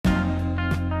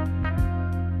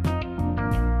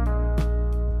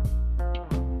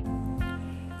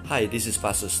Hi, this is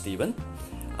Pastor Stephen.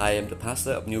 I am the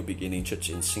pastor of New Beginning Church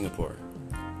in Singapore.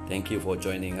 Thank you for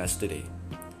joining us today.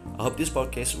 I hope this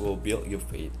podcast will build your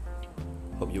faith.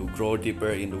 Hope you grow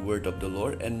deeper in the Word of the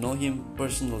Lord and know Him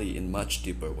personally in much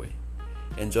deeper way.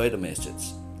 Enjoy the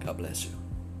message. God bless you.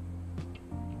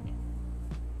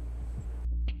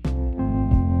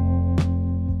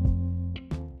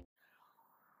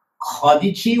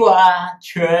 Konnichiwa,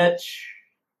 church.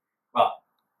 Well,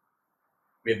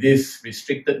 with this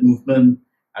restricted movement,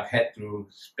 I've had to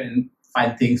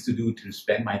find things to do to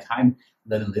spend my time,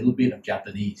 learn a little bit of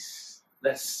Japanese.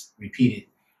 Let's repeat it.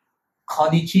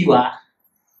 Konnichiwa,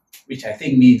 which I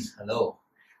think means hello.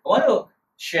 I want to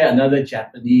share another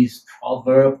Japanese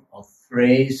proverb or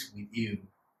phrase with you.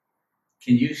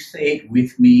 Can you say it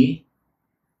with me?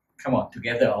 Come on,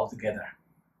 all together.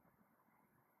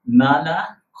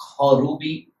 Nana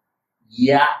korubi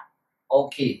ya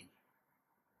oke.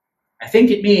 I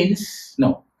think it means,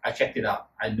 no, I checked it out.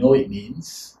 I know it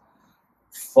means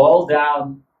fall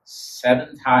down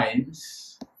 7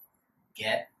 times,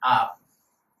 get up,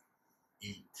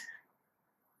 eat.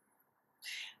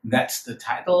 That's the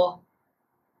title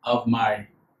of my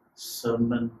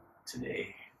sermon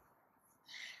today.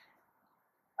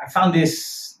 I found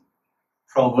this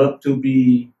proverb to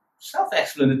be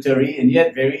self-explanatory and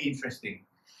yet very interesting.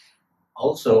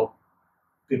 Also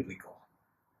biblical.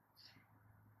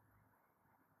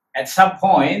 At some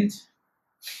point,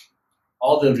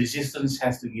 all the resistance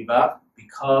has to give up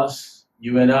because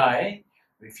you and I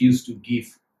refuse to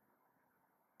give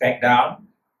back down.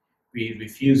 We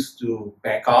refuse to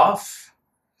back off,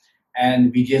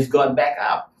 and we just got back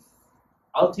up.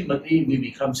 Ultimately, we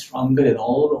become stronger than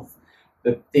all of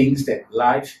the things that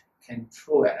life can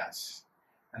throw at us.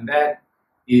 And that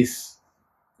is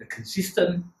the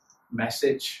consistent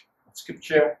message of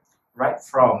Scripture right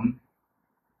from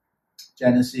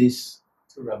Genesis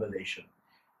to Revelation.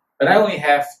 But I only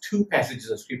have 2 passages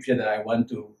of Scripture that I want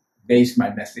to base my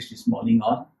message this morning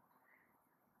on.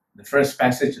 The first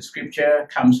passage of Scripture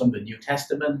comes from the New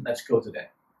Testament. Let's go to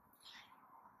that.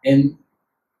 In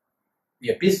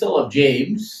the Epistle of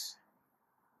James,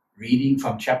 reading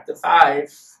from chapter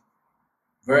 5,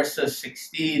 verses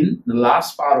 16, the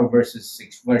last part of verse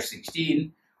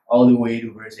 16, all the way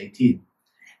to verse 18.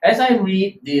 As I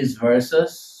read these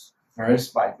verses, verse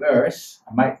by verse,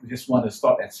 I might just want to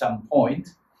stop at some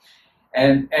point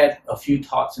and add a few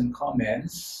thoughts and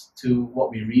comments to what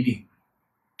we're reading.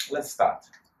 Let's start.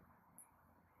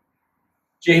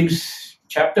 James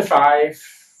chapter 5,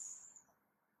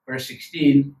 verse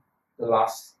 16, the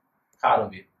last part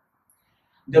of it.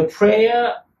 The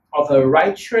prayer of a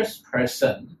righteous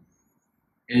person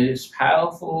is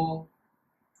powerful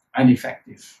and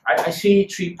effective. I see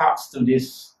 3 parts to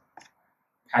this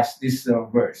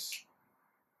verse.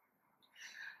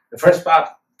 The first part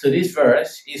to this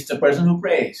verse is the person who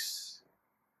prays.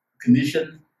 The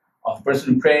condition of the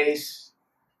person who prays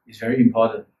is very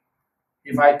important.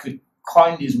 If I could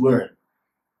coin this word,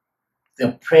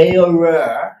 the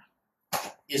prayer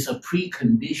is a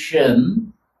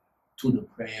precondition to the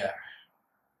prayer.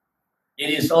 It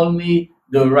is only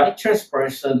the righteous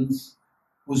persons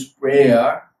whose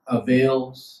prayer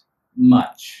avails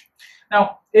much.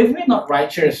 Now, if we're not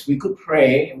righteous, we could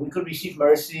pray, we could receive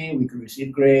mercy, we could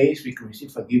receive grace, we could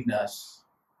receive forgiveness.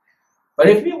 But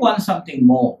if we want something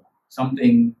more,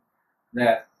 something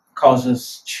that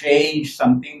causes change,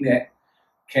 something that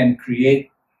can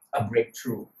create a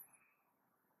breakthrough,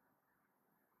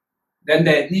 then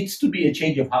there needs to be a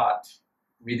change of heart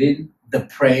within the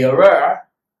prayer.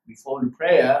 Before the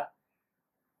prayer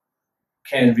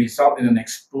can result in an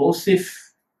explosive,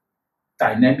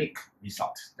 dynamic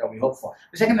result that we hope for.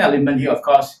 The second element here, of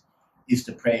course, is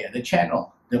the prayer, the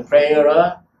channel. The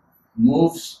prayer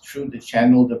moves through the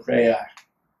channel, the prayer,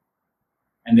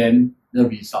 and then the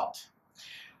result.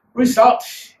 Result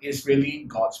is really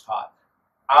God's part.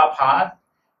 Our part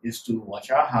is to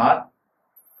watch our heart,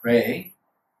 pray,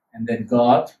 and then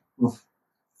God will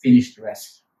finish the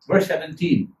rest. Verse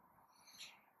 17.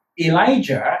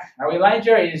 Elijah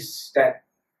is that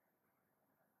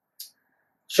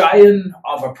giant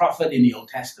of a prophet in the Old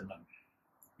Testament.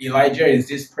 Elijah is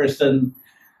this person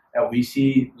that we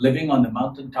see living on the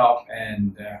mountaintop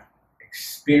and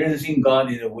experiencing God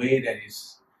in a way that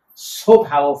is so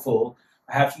powerful,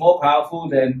 perhaps more powerful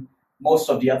than most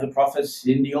of the other prophets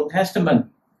in the Old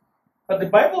Testament. But the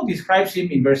Bible describes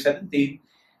him in verse 17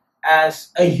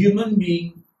 as a human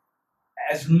being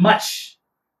as much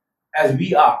as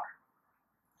we are.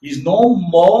 He's no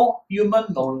more human,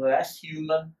 no less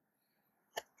human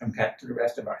compared to the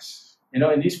rest of us. In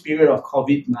this period of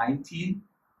COVID-19,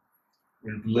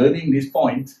 we're learning this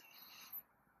point.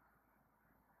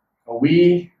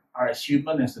 We are as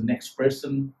human as the next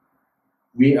person.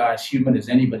 We are as human as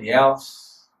anybody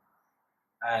else.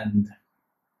 And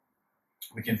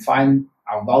we can find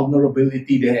our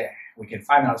vulnerability there. We can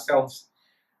find ourselves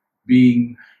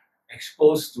being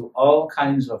exposed to all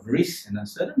kinds of risks and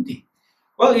uncertainty.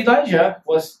 Well, Elijah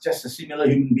was just a similar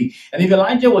human being. And if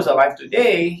Elijah was alive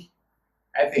today,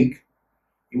 I think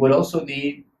he would also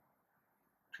need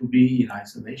to be in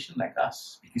isolation like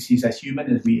us, because he's as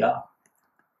human as we are.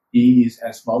 He is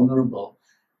as vulnerable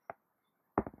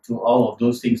to all of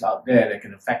those things out there that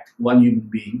can affect one human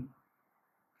being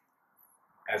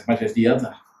as much as the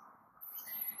other.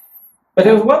 But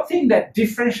there was one thing that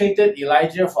differentiated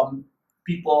Elijah from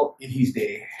people in his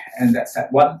day, and that's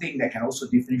that one thing that can also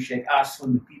differentiate us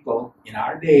from the people in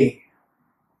our day.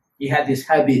 He had this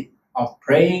habit of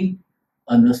praying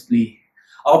earnestly,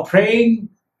 of praying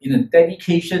in a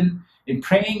dedication, in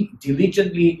praying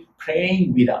diligently,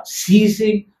 praying without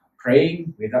ceasing,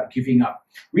 praying without giving up.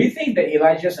 We think that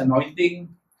Elijah's anointing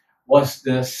was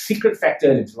the secret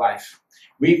factor in his life.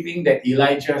 We think that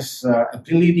Elijah's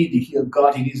ability to hear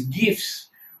God in his gifts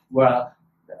were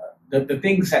the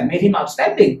things that made him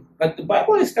outstanding. But the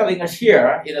Bible is telling us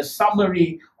here, in a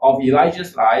summary of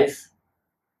Elijah's life,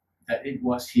 that it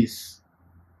was his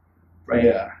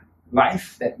prayer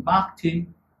life that marked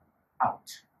him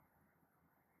out.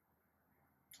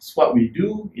 It's what we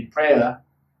do in prayer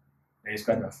that is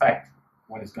going to affect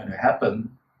what is going to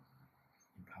happen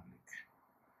in public.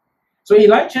 So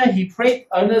Elijah, he prayed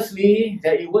earnestly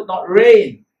that it would not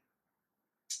rain.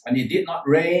 And it did not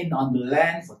rain on the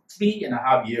land for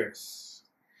 3.5 years.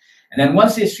 And then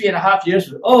once these 3.5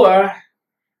 years were over,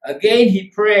 again he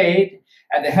prayed,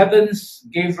 and the heavens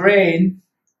gave rain,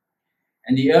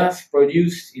 and the earth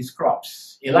produced its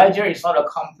crops. Elijah is not a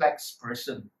complex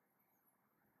person,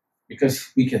 because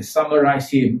we can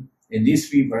summarize him in these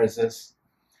 3 verses.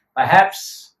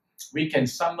 Perhaps we can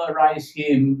summarize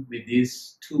him with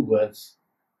these 2 words: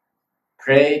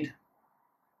 prayed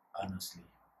earnestly.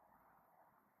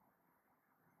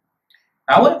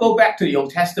 Now, I want to go back to the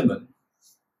Old Testament,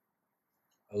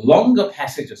 a longer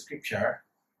passage of scripture,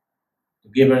 to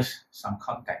give us some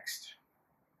context.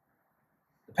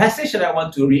 The passage that I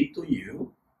want to read to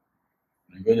you,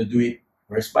 I'm going to do it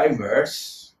verse by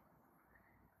verse,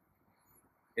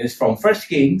 is from 1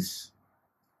 Kings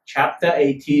chapter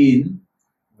 18,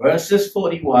 verses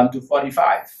 41 to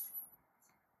 45.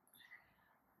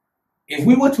 If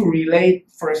we were to relate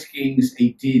 1 Kings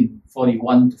 18,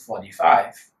 41 to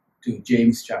 45 to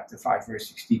James chapter 5, verse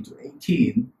 16 to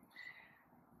 18,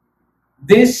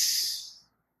 this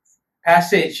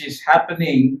passage is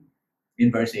happening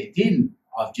in verse 18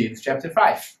 of James chapter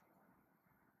 5.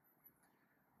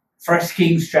 1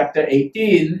 Kings chapter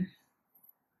 18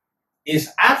 is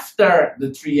after the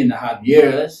 3.5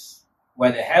 years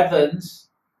where the heavens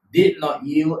did not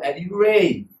yield any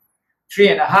rain.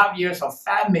 3.5 years of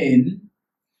famine.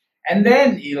 And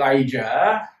then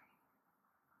Elijah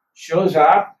shows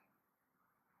up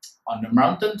on the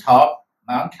mountaintop,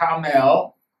 Mount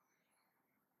Carmel,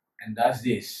 and does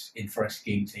this in 1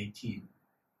 Kings 18.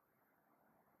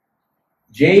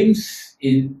 James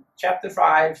in chapter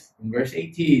 5, in verse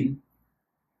 18,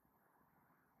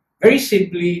 very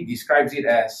simply describes it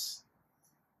as,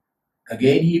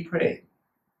 again he prayed.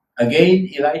 Again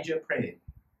Elijah prayed.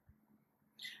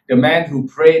 The man who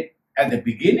prayed at the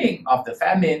beginning of the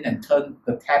famine and turned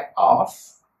the tap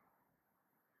off,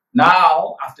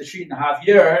 now, after 3.5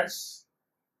 years,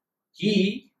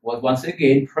 he was once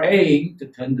again praying to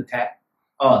turn the tap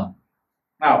on.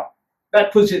 Now,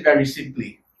 that puts it very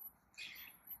simply.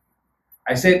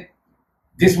 I said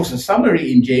this was a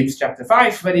summary in James chapter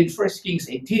 5, but in 1 Kings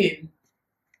 18,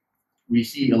 we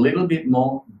see a little bit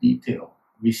more detail.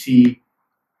 We see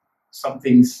some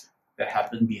things that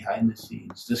happen behind the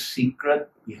scenes, the secret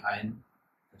behind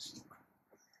the secret.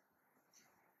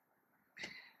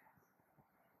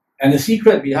 And the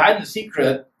secret behind the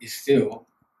secret is still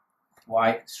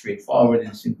quite straightforward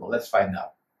and simple. Let's find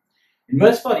out. In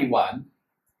verse 41,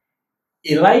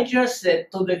 Elijah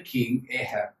said to the king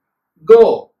Ahab,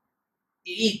 "Go,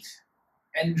 eat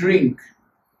and drink,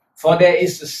 for there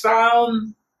is the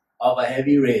sound of a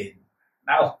heavy rain."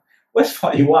 Now, verse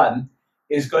 41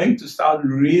 is going to sound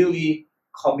really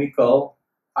comical,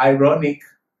 ironic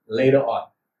later on.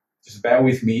 Just bear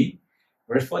with me.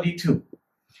 Verse 42.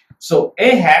 So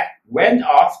Ahab went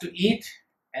off to eat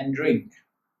and drink.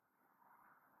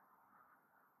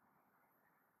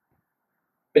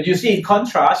 But you see, in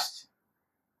contrast,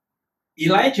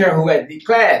 Elijah, who had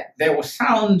declared there was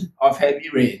sound of heavy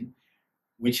rain,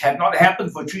 which had not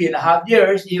happened for 3.5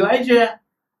 years, Elijah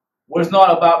was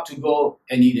not about to go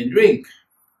and eat and drink.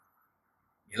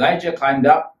 Elijah climbed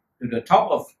up to the top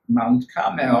of Mount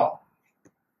Carmel.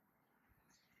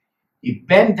 He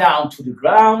bent down to the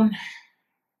ground,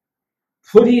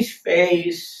 put his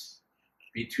face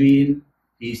between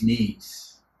his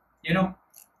knees. You know,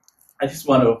 I just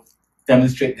want to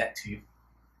demonstrate that to you.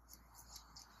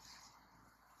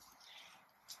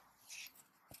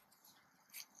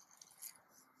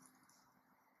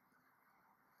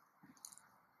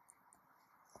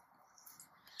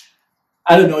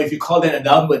 I don't know if you call that a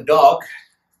downward dog.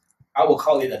 I will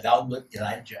call it a downward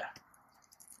Elijah.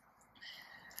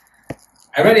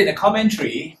 I read in the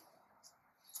commentary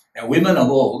that women of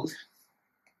old,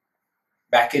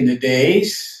 back in the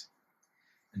days,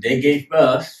 when they gave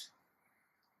birth,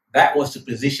 that was the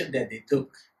position that they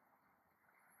took.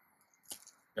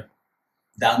 The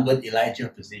downward Elijah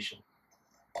position.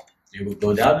 They would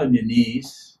go down on your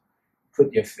knees,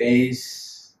 put your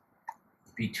face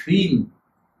between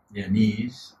their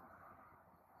knees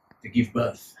to give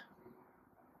birth.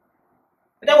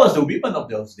 But that was the women of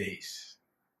those days.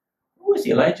 What was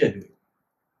Elijah doing?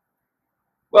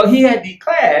 Well, he had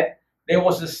declared there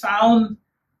was the sound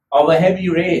of a heavy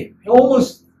rain.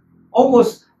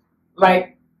 Almost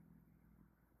like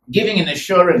giving an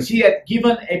assurance. He had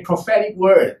given a prophetic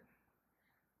word.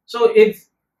 So if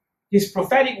his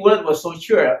prophetic word was so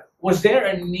sure, was there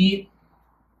a need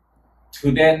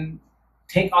to then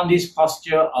take on this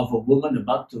posture of a woman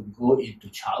about to go into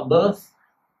childbirth?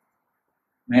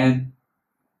 Man,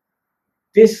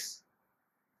 this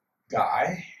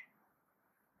guy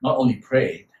not only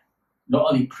prayed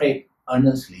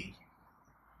earnestly,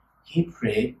 he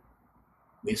prayed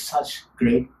with such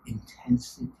great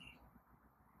intensity.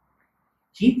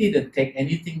 He didn't take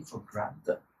anything for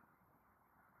granted.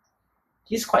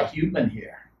 He's quite human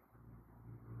here.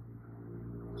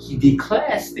 He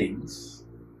declares things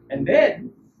and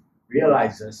then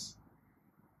realizes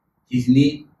his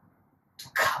need to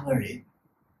cover it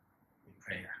with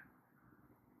prayer.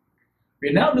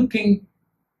 We're now looking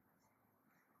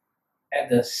at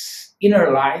the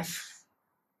inner life,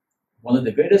 one of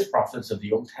the greatest prophets of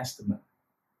the Old Testament.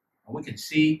 And we can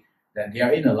see that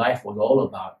their inner life was all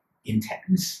about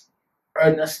intense,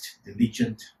 earnest,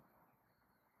 diligent,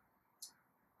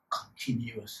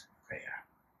 continuous prayer.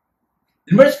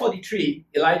 In verse 43,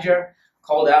 Elijah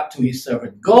called out to his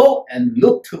servant, "Go and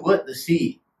look toward the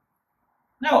sea."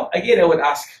 Now, again, I would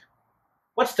ask,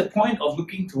 what's the point of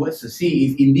looking towards the sea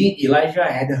if indeed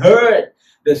Elijah had heard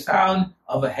the sound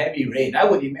of a heavy rain? I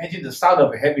would imagine the sound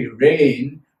of a heavy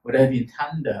rain would have been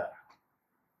thunder.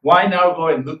 Why now go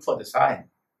and look for the sign?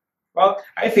 Well,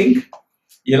 I think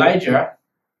Elijah,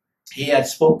 he had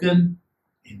spoken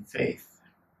in faith,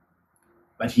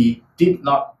 but he did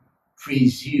not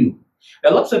presume.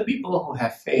 There are lots of people who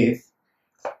have faith.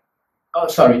 Oh,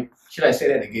 sorry, should I say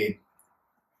that again?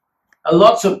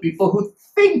 Lots of people who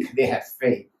think they have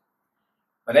faith,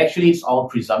 but actually it's all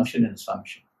presumption and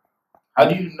assumption. How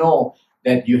do you know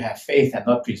that you have faith and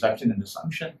not presumption and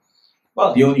assumption?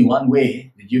 Well, the only one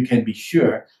way that you can be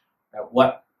sure that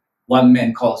what one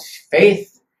man calls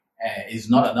faith is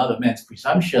not another man's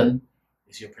presumption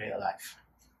is your prayer life.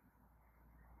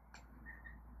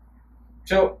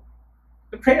 So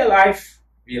the prayer life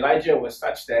of Elijah was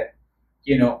such that,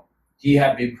 he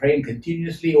had been praying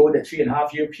continuously over the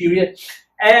 3.5-year period,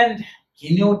 and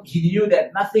he knew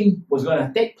that nothing was going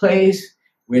to take place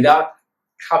without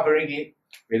covering it,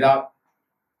 without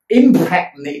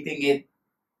impregnating it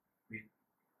with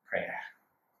prayer.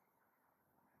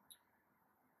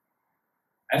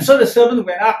 And so the servant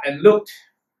went up and looked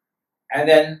and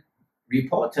then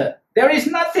reported, "There is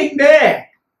nothing there."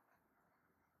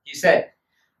 He said,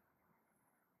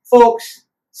 folks,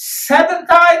 7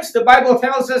 times, the Bible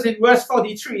tells us in verse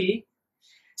 43,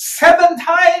 7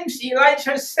 times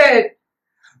Elijah said,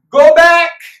 "Go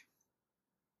back."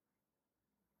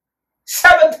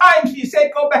 7 times he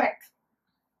said, "Go back."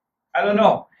 I don't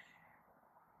know.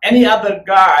 Any other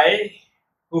guy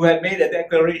who had made a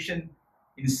declaration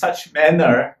in such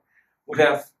manner would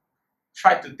have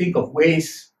tried to think of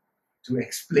ways to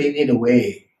explain it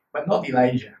away, but not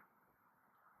Elijah.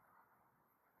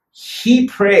 He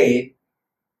prayed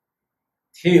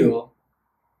till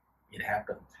it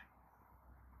happened.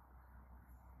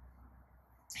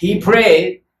 He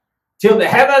prayed till the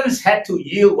heavens had to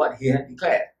yield what he had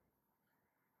declared.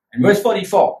 And verse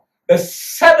 44, the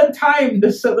 7th time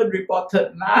the servant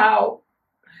reported, "Now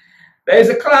there is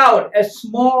a cloud as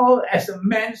small as a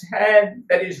man's hand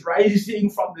that is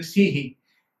rising from the sea."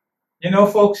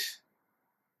 Folks,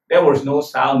 there was no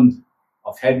sound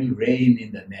of heavy rain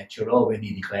in the natural when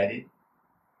he declared it.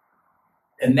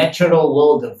 The natural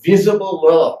world, the visible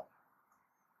world,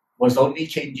 was only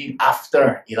changing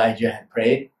after Elijah had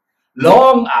prayed,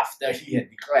 long after he had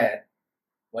declared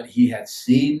what he had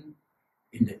seen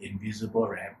in the invisible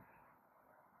realm.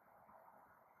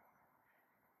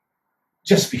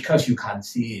 Just because you can't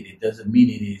see it, it doesn't mean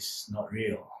it is not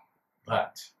real.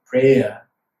 But prayer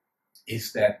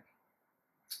is that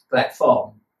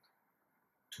platform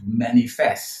to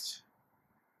manifest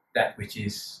that which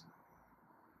is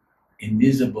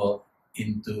invisible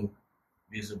into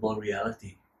visible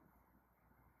reality.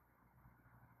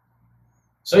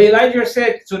 So Elijah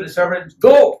said to the servants,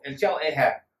 "Go and tell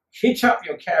Ahab, hitch up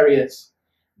your chariots,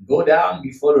 go down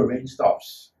before the rain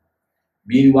stops."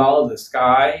 Meanwhile, the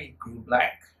sky grew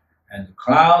black and the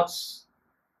clouds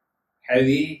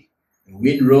heavy, the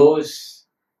wind rose,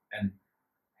 and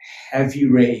heavy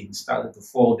rain started to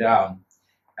fall down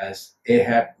as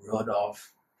Ahab rode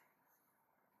off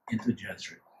into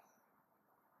Jezreel.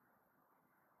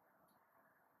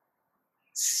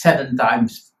 7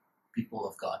 times, people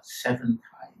of God, 7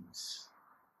 times.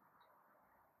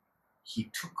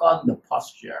 He took on the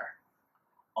posture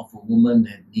of a woman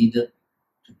that needed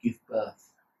to give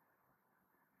birth.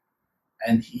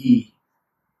 And he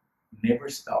never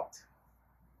stopped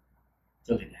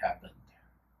till it happened.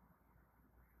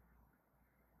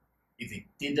 If it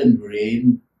didn't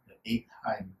rain the 8th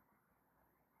time,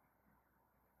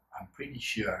 I'm pretty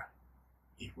sure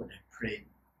he would have prayed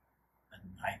the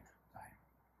 9th time.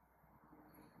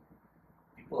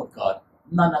 People of God,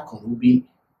 Nana Korubi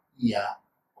Ya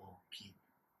Oki.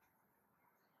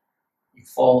 You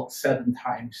fall 7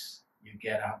 times, you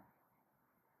get up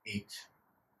 8.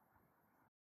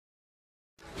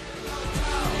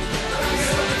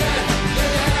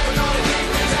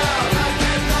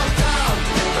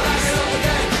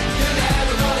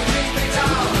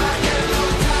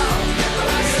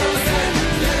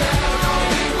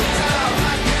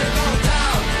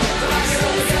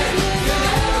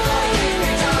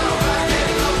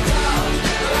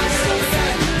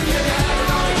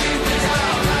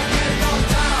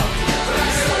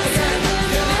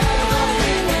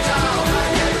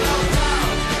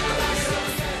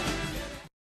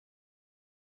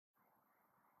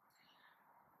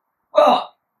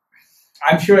 Well,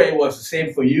 I'm sure it was the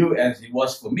same for you as it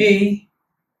was for me.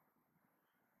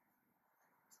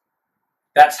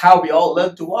 That's how we all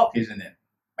learn to walk, isn't it?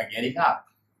 By getting up.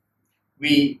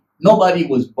 Nobody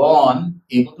was born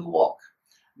able to walk.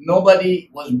 Nobody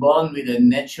was born with a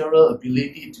natural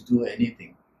ability to do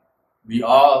anything. We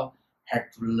all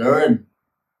had to learn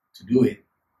to do it.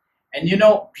 And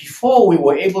before we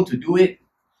were able to do it,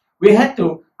 we had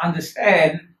to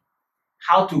understand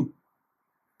how to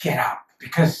get up.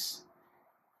 Because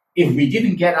if we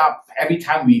didn't get up every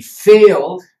time we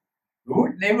failed, we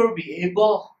would never be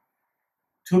able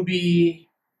to reach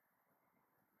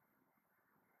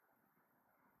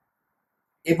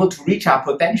our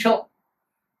potential,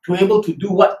 to able to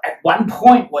do what at one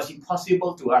point was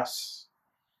impossible to us.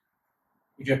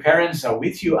 If your parents are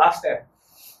with you, ask them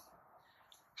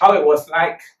how it was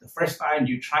like the first time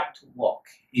you tried to walk.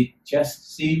 It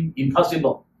just seemed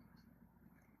impossible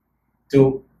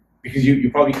because you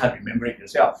probably can't remember it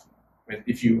yourself. But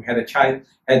if you had had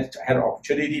an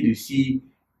opportunity to see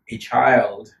a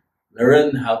child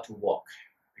learn how to walk,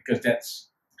 because that's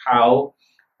how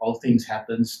all things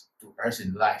happens to us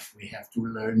in life. We have to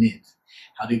learn it.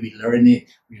 How do we learn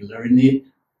it? We learn it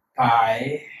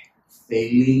by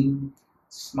failing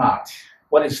smart.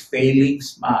 What is failing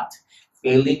smart?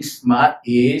 Failing smart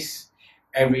is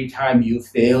every time you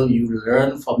fail, you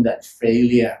learn from that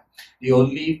failure. The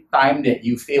only time that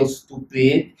you fail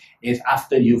stupid is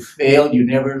after you fail, you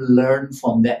never learn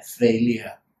from that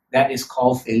failure. That is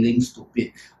called failing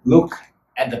stupid. Look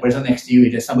at the person next to you,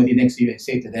 if there's somebody next to you, and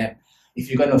say to them, if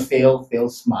you're going to fail, fail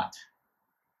smart.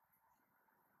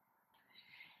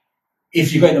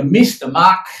 If you're going to miss the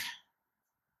mark,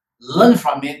 learn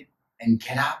from it and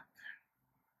get up.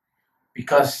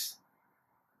 Because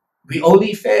we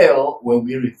only fail when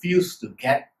we refuse to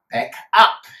get back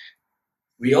up.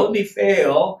 We only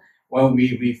fail when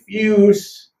we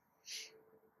refuse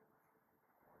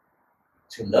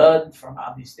to learn from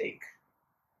our mistake.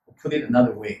 Or put it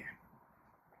another way,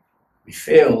 we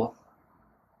fail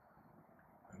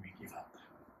when we give up.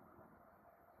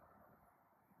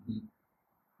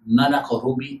 Nana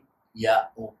Korubi Ya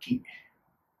Oki.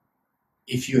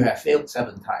 If you have failed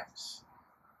 7 times,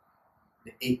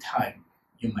 the 8th time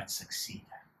you might succeed.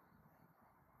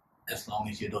 As long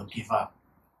as you don't give up.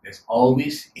 There's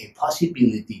always a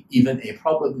possibility, even a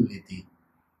probability,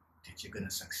 that you're going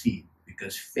to succeed.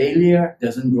 Because failure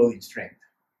doesn't grow in strength.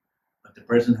 But the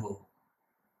person who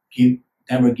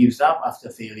never gives up after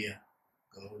failure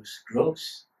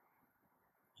grows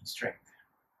in strength.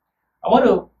 I want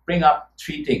to bring up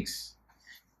three things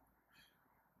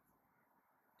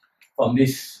from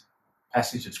this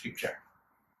passage of scripture.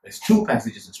 There's two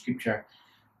passages of scripture.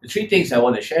 The three things I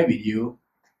want to share with you.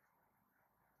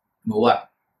 Number one,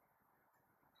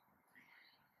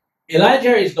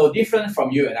 Elijah is no different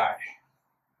from you and I.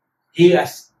 He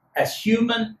is as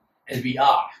human as we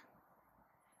are.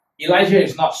 Elijah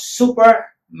is not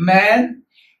Superman.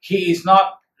 He is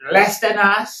not less than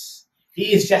us.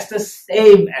 He is just the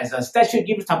same as us. That should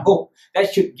give us some hope.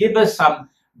 That should give us some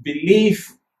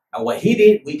belief that what he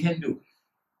did, we can do.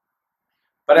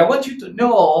 But I want you to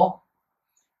know,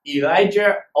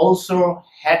 Elijah also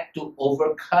had to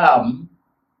overcome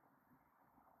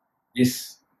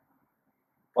this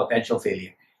potential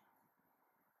failure.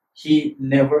 He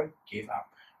never gave up.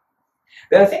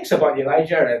 There are things about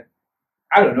Elijah that,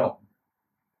 I don't know,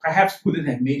 perhaps wouldn't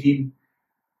have made him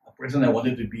a person I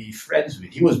wanted to be friends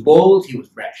with. He was bold, he was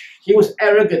brash. He was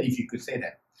arrogant, if you could say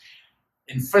that.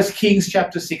 In 1 Kings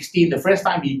chapter 16, the first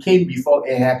time he came before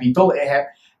Ahab, he told Ahab,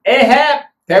 Ahab,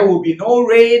 there will be no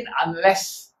rain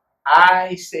unless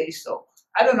I say so.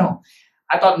 I don't know.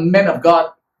 I thought men of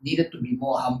God needed to be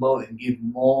more humble and give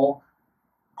more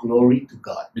glory to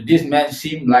God. But this man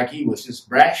seemed like he was just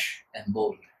brash and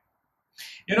bold.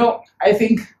 You know, I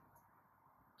think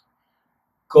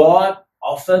God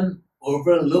often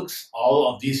overlooks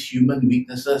all of these human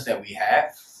weaknesses that we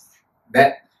have.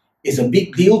 That is a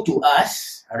big deal to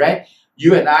us, all right?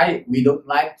 You and I, we don't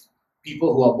like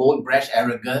people who are bold, brash,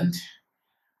 arrogant.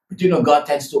 But you know, God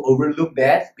tends to overlook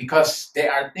that because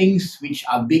there are things which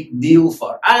are big deal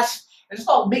for us, and it's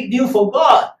not a big deal for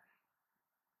God.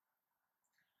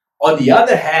 On the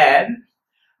other hand,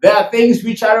 there are things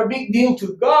which are a big deal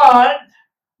to God,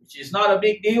 which is not a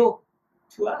big deal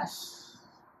to us.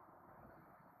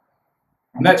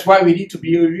 And that's why we need to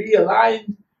be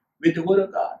realigned with the Word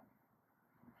of God.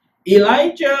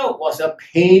 Elijah was a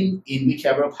pain in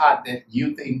whichever part that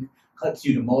you think hurts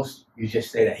you the most. You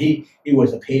just say that he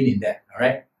was a pain in that, all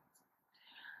right?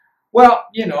 Well,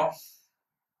 you know,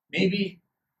 maybe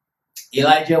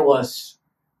Elijah was,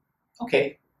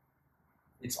 okay,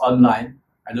 it's online.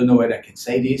 I don't know whether I can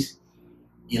say this.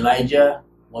 Elijah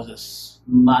was a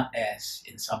smart ass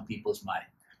in some people's mind.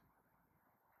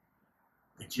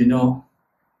 But you know,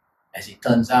 as it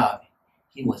turns out,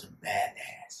 he was a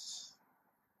badass.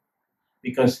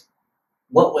 Because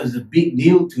what was a big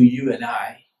deal to you and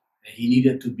I, that he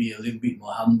needed to be a little bit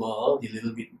more humble, he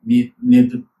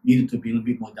needed to be a little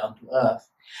bit more down to earth.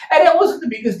 And that wasn't the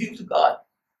biggest deal to God.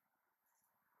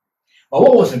 But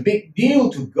what was a big deal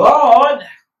to God,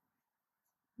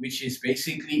 which is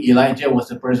basically Elijah was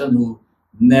the person who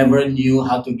never knew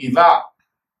how to give up.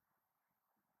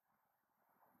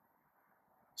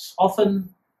 It's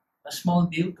often a small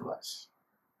deal to us.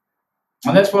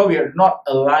 And that's why we are not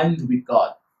aligned with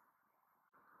God.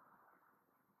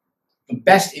 The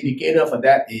best indicator for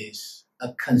that is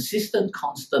a consistent,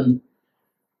 constant,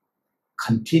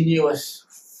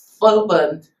 continuous,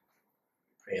 fervent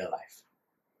prayer life.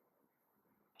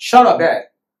 Short of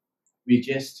that, we're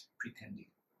just pretending.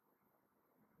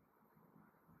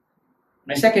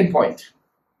 My second point.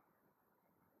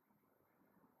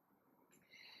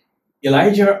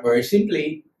 Elijah very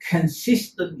simply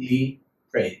consistently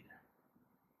prayed.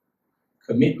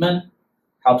 Commitment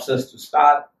helps us to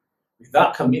start.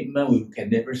 Without commitment, we can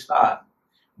never start.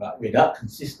 But without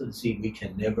consistency, we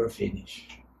can never finish.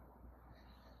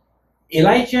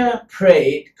 Elijah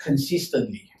prayed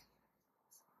consistently.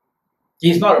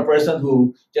 He's not a person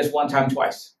who just one time,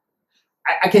 twice.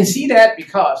 I can see that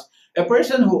because a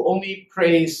person who only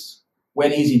prays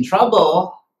when he's in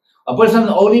trouble, a person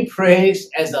who only prays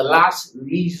as a last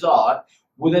resort,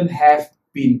 wouldn't have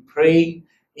been praying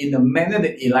in the manner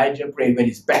that Elijah prayed when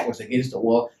his back was against the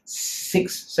wall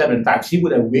 6, 7 times. He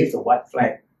would have waved the white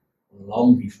flag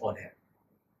long before that.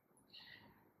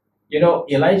 You know,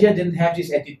 Elijah didn't have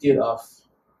this attitude of,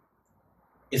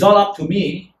 it's all up to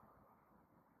me,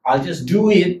 I'll just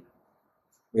do it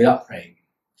without praying.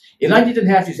 Elijah didn't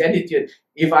have this attitude,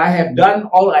 if I have done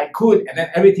all I could and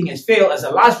then everything has failed, as a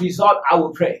last resort, I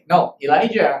will pray. No,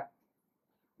 Elijah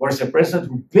was a person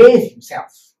who bathed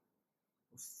himself,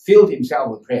 filled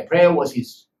himself with prayer. Prayer was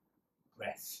his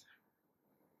breath.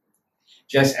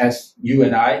 Just as you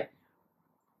and I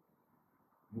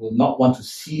will not want to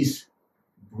cease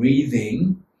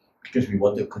breathing because we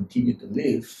want to continue to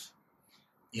live,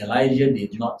 Elijah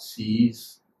did not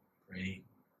cease praying.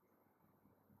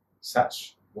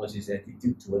 Such was his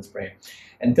attitude towards prayer.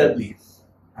 And thirdly,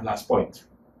 and last point.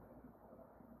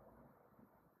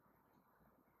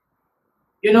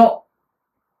 You know,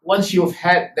 once you've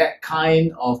had that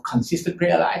kind of consistent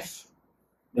prayer life,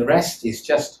 The rest is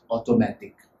just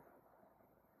automatic.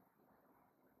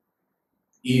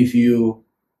 If you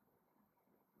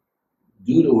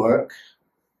do the work,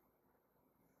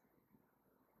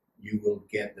 you will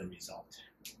get the result.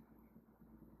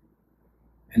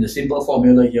 And the simple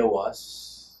formula here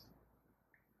was,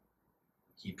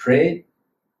 he prayed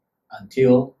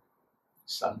until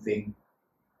something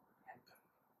happened.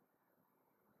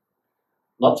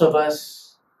 Lots of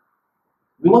us,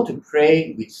 we want to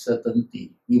pray with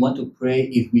certainty. We want to pray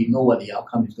if we know what the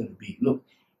outcome is going to be. Look,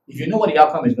 if you know what the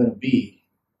outcome is going to be,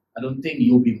 I don't think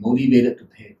you'll be motivated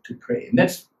to pray. And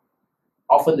that's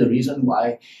often the reason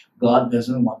why God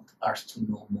doesn't want us to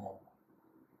know more.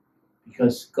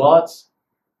 Because God's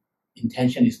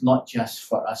intention is not just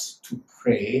for us to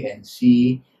pray and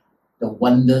see the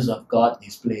wonders of God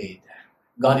displayed.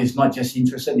 God is not just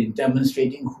interested in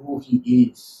demonstrating who He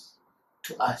is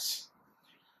to us.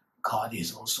 God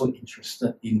is also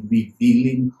interested in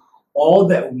revealing all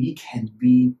that we can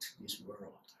be to this world.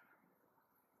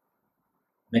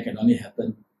 That can only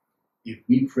happen if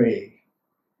we pray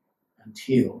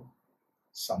until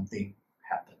something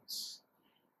happens.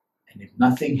 And if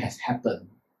nothing has happened,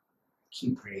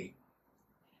 keep praying.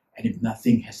 And if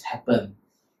nothing has happened,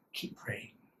 keep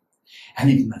praying. And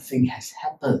if nothing has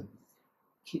happened,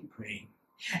 keep praying.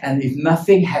 And if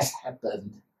nothing has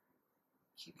happened,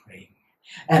 keep praying.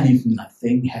 And if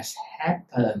nothing has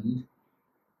happened,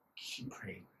 keep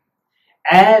praying.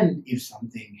 And if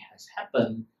something has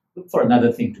happened, look for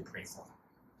another thing to pray for.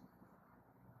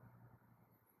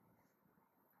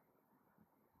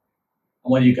 I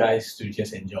want you guys to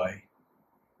just enjoy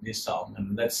this song,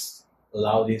 and let's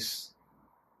allow this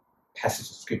passage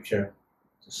of scripture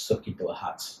to soak into our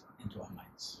hearts, into our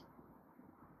minds.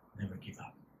 Never give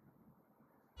up.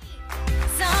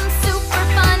 Some super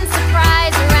fun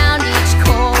surprise around each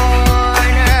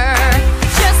corner.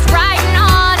 Just riding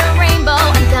on a rainbow,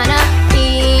 I'm gonna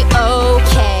be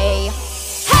okay.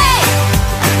 Hey,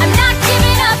 I'm not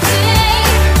giving up today.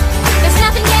 There's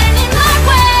nothing getting in my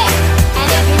way. And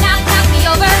if you knock me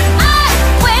over, I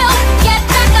will get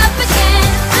back up again.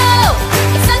 Oh,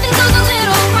 if something goes a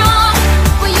little wrong,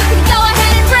 well, you can go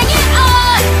ahead and bring it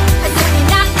on. 'Cause if you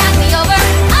knock me over,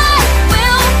 I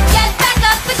will get back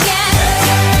up again.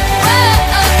 Whoa,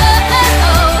 oh, oh, oh,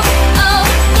 oh, oh,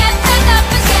 get back up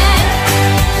again.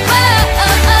 Whoa,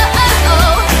 oh, oh, oh,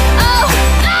 oh, oh,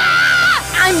 ah!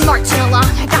 I'm marching along,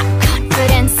 I got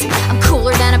confidence. I'm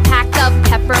cooler than a pack of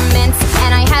peppermints,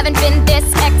 and I haven't been this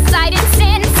excited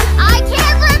since I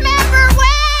can't remember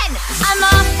when. I'm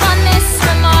off on this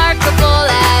remarkable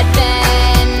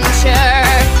adventure,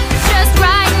 just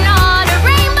riding on a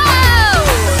rainbow.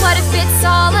 What if it's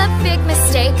all a big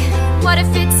mistake? What if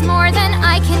it's more than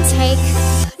I can take?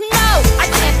 No, I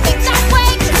can't think that way,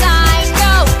 'cause I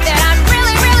know that I'm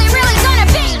really, really, really gonna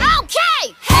be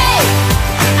okay. Hey,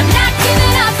 I'm not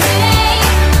giving up today.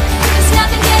 There's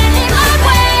nothing getting in my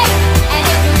way. And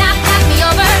if you knock me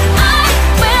over, I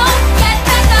will get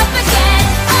back up again.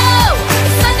 Oh,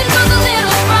 if something goes a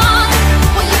little wrong,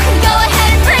 well, you can go ahead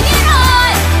and bring it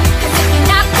on. 'Cause if you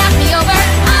knock me over,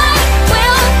 I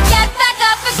will get back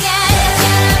up again.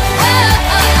 Whoa,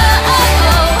 oh, oh, oh,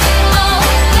 oh, oh,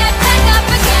 get back up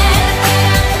again.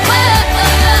 Whoa,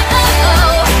 oh, oh, oh,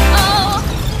 oh, oh,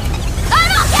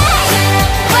 I'm okay.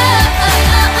 Whoa, oh,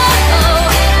 oh, oh,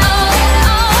 oh,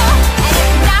 oh, and if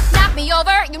you knock me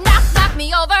over, you knock me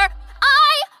over,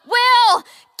 I will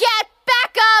get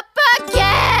back up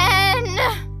again.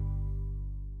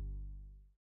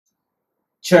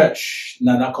 Church,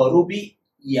 Nanakorubi,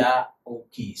 ya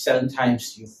oki. 7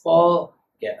 times you fall,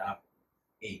 get up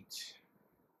 8.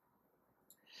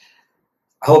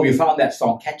 I hope you found that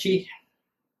song catchy.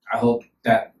 I hope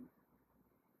that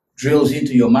drills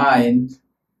into your mind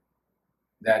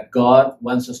that God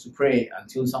wants us to pray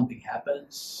until something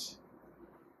happens.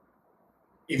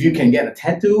 If you can get a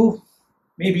tattoo,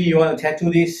 maybe you want to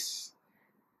tattoo this.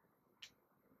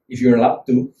 If you're allowed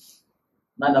to,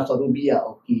 Nanakorubi ya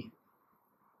oki.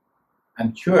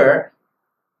 I'm sure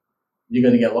you're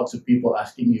going to get lots of people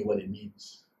asking you what it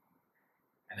means.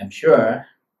 And I'm sure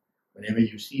whenever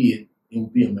you see it, it will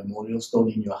be a memorial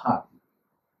stone in your heart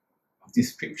of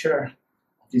this picture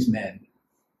of this man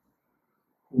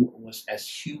who was as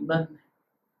human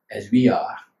as we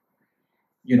are.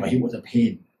 You know, he was a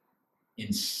pain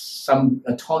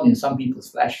a thorn in some people's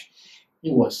flesh.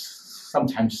 He was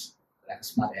sometimes like a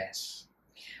smart ass.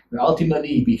 But ultimately,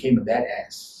 he became a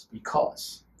badass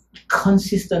because he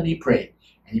consistently prayed,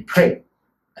 and he prayed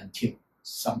until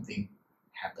something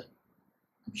happened.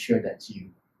 I'm sure that's you.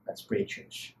 Let's pray,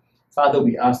 church. Father,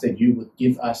 we ask that you would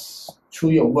give us,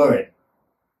 through your word,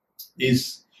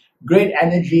 this great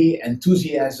energy,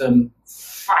 enthusiasm,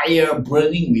 fire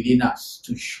burning within us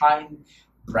to shine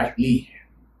brightly.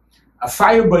 A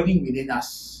fire burning within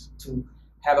us to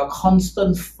have a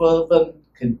constant, fervent,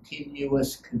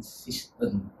 continuous,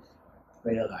 consistent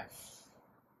prayer life.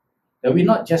 That we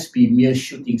not just be mere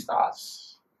shooting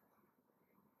stars,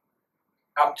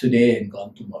 up today and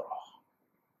gone tomorrow,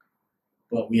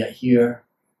 but we are here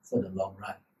for the long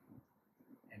run.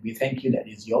 And we thank you that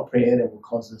it's your prayer that will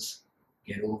cause us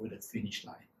to get over the finish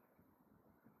line.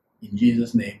 In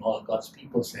Jesus' name, all God's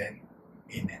people said,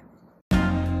 Amen.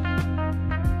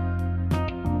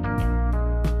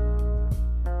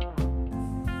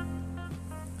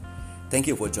 Thank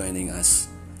you for joining us.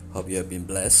 Hope you have been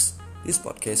blessed. This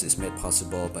podcast is made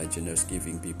possible by generous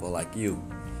giving people like you.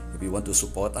 If you want to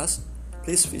support us,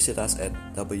 please visit us at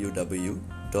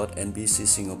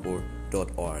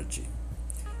www.nbcsingapore.org.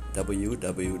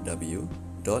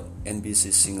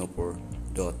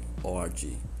 www.nbcsingapore.org.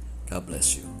 God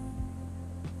bless you.